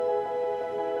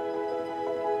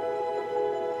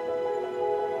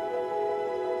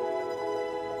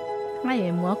Hi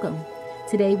and welcome.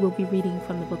 Today we'll be reading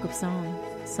from the book of Psalms,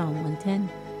 Psalm 110.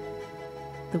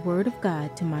 The word of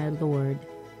God to my Lord.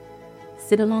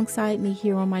 Sit alongside me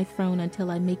here on my throne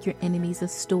until I make your enemies a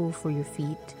stool for your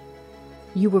feet.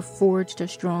 You were forged a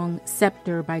strong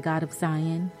scepter by God of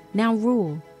Zion. Now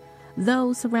rule.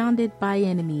 Though surrounded by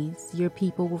enemies, your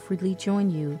people will freely join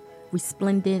you,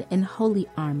 resplendent in holy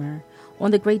armor,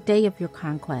 on the great day of your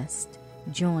conquest.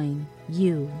 Join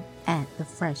you at the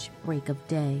fresh break of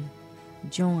day.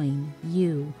 Join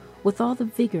you with all the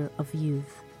vigor of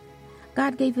youth.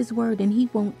 God gave his word and he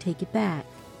won't take it back.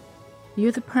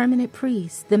 You're the permanent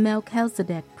priest, the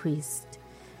Melchizedek priest.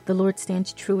 The Lord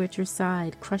stands true at your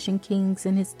side, crushing kings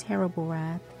in his terrible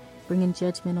wrath, bringing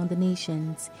judgment on the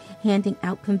nations, handing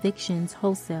out convictions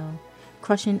wholesale,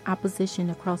 crushing opposition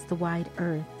across the wide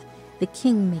earth. The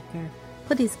kingmaker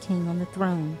put his king on the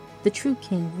throne. The true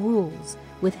king rules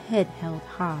with head held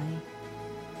high.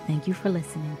 Thank you for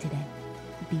listening today.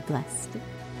 Be blessed.